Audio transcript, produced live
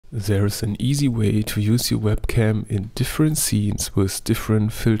There is an easy way to use your webcam in different scenes with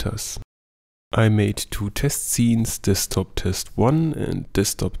different filters. I made two test scenes, desktop test 1 and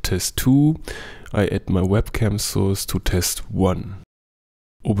desktop test 2. I add my webcam source to test 1.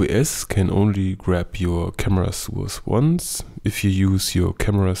 OBS can only grab your camera source once. If you use your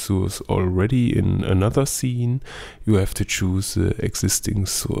camera source already in another scene, you have to choose the existing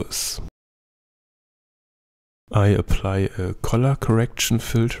source. I apply a color correction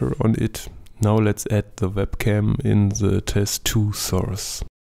filter on it. Now let's add the webcam in the test 2 source.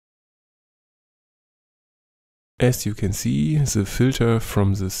 As you can see, the filter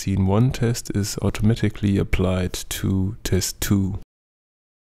from the scene 1 test is automatically applied to test 2.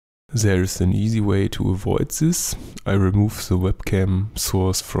 There is an easy way to avoid this. I remove the webcam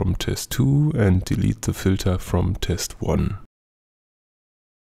source from test 2 and delete the filter from test 1.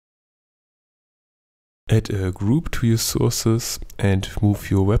 Add a group to your sources and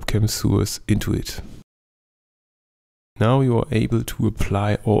move your webcam source into it. Now you are able to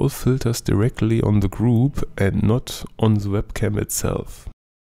apply all filters directly on the group and not on the webcam itself.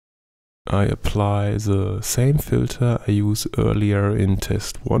 I apply the same filter I used earlier in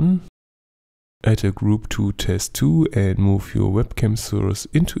test 1. Add a group to test 2 and move your webcam source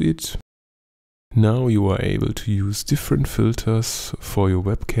into it. Now you are able to use different filters for your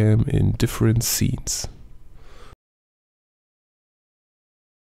webcam in different scenes.